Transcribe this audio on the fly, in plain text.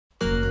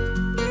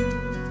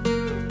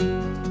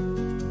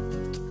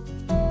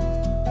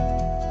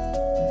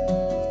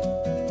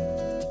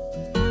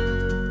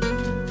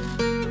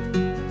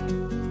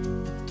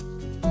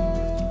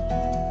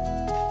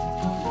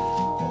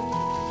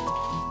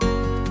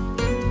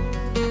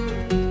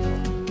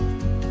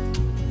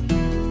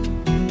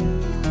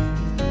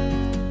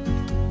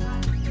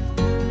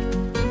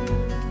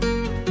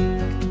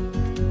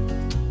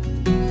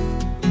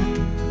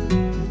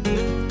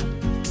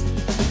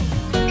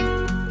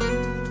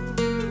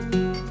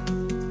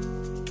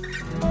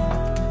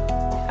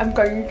I'm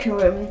going to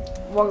a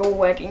royal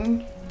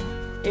wedding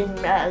in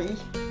May.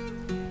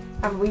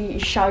 I'm really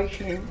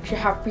excited to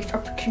have this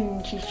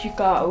opportunity to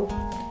go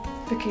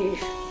because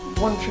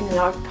once in a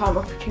lifetime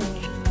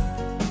opportunity.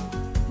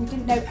 We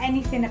didn't know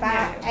anything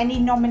about any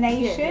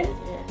nomination.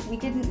 We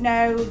didn't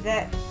know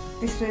that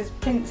this was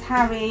Prince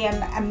Harry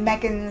and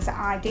Meghan's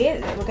idea,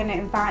 that we're going to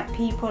invite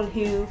people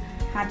who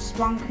had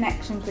strong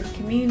connections with the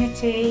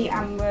community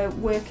and were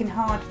working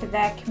hard for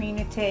their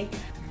community.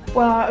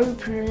 Well, I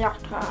opened the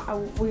letter, I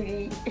was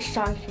really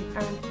excited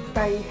and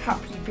very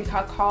happy because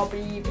I can't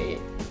believe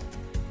it.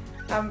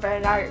 And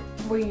then I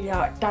really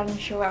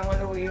dance around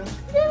the room.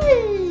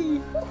 Yay!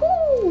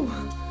 Woohoo!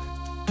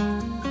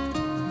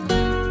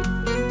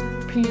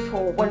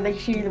 People, when they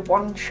see the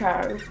one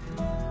show,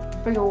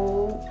 they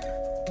all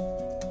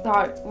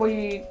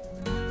really,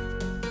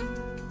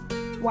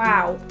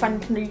 wow,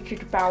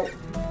 fascinated about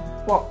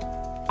what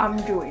I'm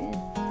doing.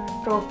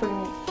 So I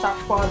think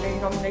that's why they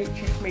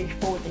nominated me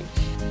for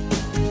this.